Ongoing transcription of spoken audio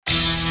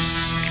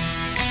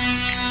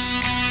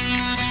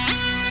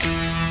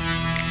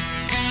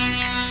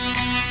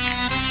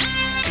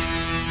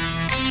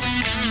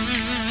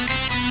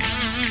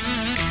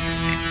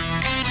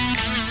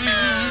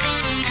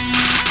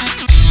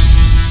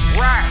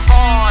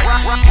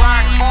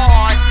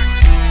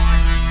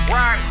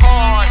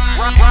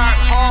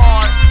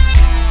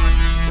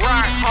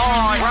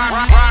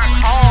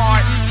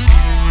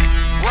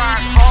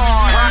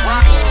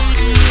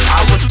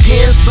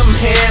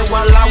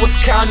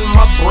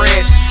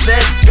bread.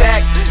 Sat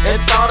back and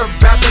thought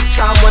about the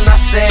time when I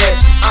said,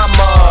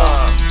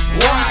 I'ma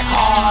rock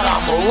hard,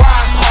 I'ma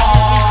rock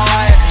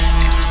hard.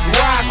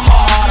 Rock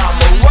hard, I'm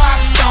a rock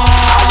star.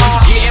 I was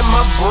getting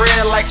my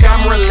bread like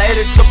I'm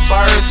related to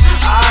birds.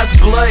 Eyes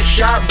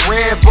bloodshot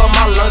red, but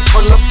my lungs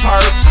full of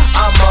perp.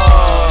 I'ma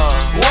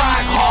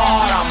rock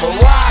hard, I'ma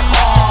rock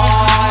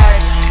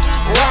hard.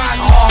 Rock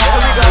hard,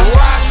 there we go.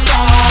 Rock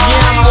star.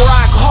 Yeah, I'm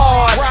rock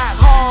hard.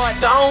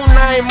 Stone,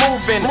 I ain't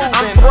moving.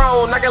 I'm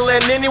thrown, I can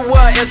land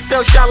anywhere and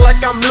still shine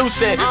like I'm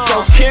lucid.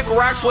 So kick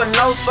rocks with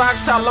no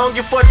socks. How long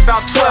your foot?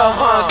 About 12,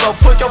 huh? So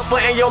put your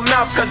foot in your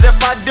mouth, cause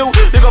if I do,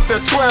 you gon' feel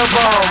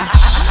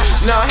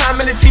 12 Now how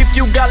many teeth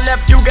you got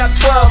left? You got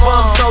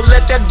 12 So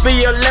let that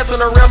be a lesson.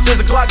 The rest is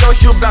a Glock gon'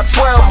 shoot about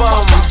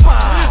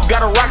 12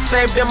 Got a rock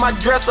saved in my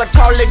dress, I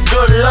call it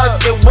good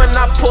luck. And when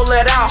I pull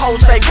it out,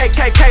 hoes say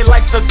KKK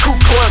like the Ku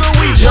Klux.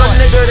 Young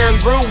nigga that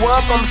grew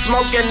up, I'm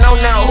smoking on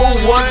that who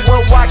what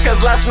why? Cause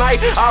last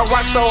night I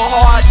rocked so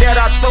hard that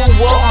I threw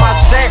up my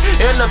set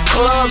in the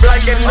club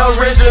like an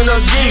original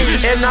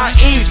G. And I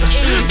eat,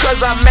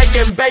 cause I'm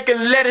making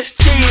bacon, lettuce,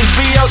 cheese,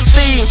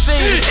 BOC.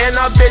 And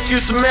I bet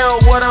you smell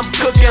what I'm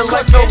cooking.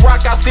 Like the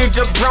rock, I see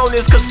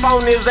jabronis, cause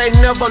phonies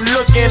ain't never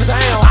looking.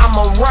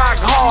 I'ma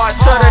rock hard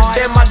till the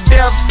day my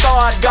death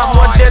starts. Got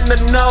more than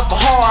enough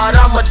hard,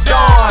 I'm a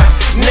darn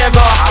nigga.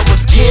 I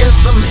was getting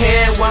some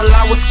head while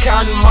I was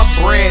counting my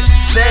bread.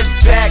 Sat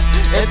back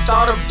and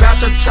thought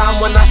about the time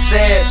when I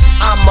said,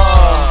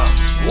 I'ma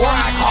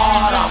rock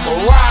hard, I'ma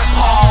rock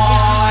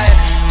hard.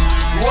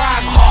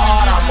 Rock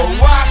hard, I'm a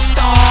rock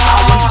star. I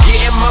was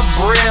getting my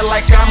bread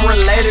like I'm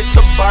related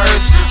to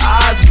birds.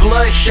 Eyes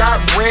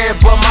bloodshot red,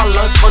 but my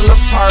lungs full of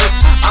perp.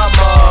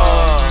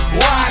 I'ma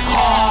rock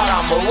hard,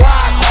 I'ma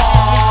rock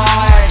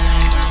hard.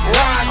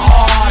 Rock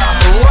hard,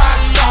 I'm a rock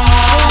star.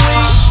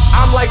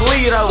 I'm like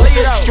Lido,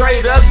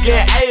 straight up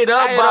get ate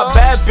up by a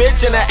bad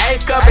bitch in an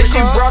A-cup. And she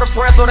brought a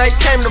friend so they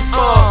came to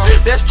fuck.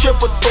 That's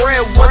triple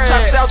threat, one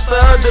tops out the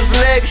other's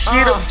neck. She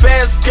the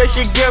best cause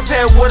she give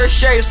head with a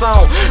shades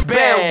on.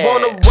 Bad,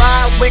 wanna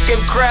ride, we can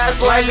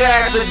crash like an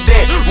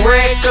accident.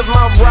 Red cause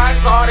my rock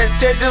hard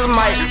intentions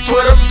might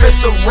put a bitch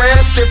to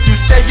rest. If you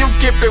say you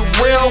keep it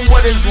real,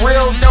 what is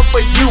real done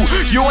for you?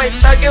 You ain't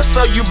thuggin',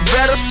 so you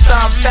better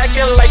stop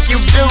acting like you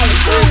do.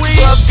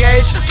 12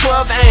 gauge,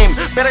 12 aim,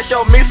 better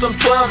show me some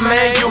 12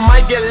 man. You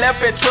might get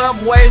left in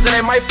 12 ways and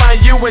they might find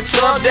you in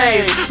 12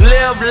 days.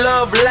 Live,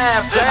 love,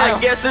 laugh, I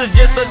guess it's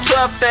just a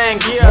 12 thing.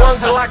 One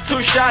Glock,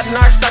 2 shot,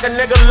 knock, stuck a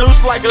nigga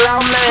loose like Lao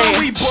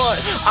Main.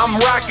 I'm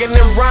rockin'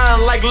 and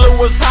rhyme like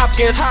Lewis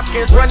Hopkins.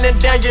 Running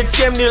down your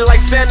chimney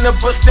like Santa,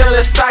 but still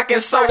in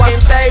stockings. So I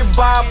stay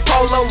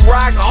bipolar,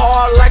 rock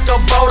hard like a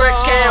boater.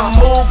 Can't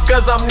move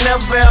cause I'm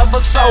never ever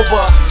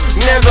sober.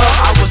 Nigga,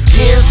 I was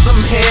getting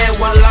some head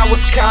while I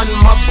was counting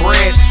my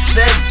bread.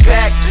 Sat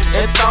back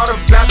and thought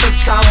about the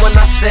time when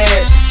I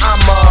said,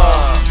 I'ma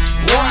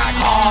rock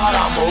hard,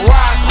 I'ma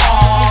rock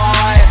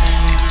hard.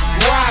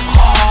 Rock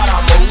hard,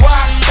 I'm a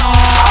rock star.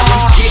 I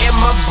was getting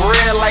my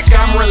bread like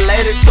I'm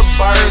related to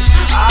birds.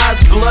 Eyes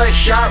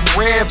bloodshot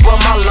red, but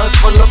my lungs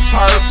full of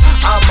perp.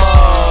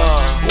 I'ma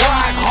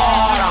rock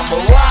hard, I'ma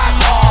rock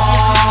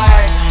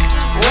hard.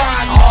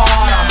 Rock hard.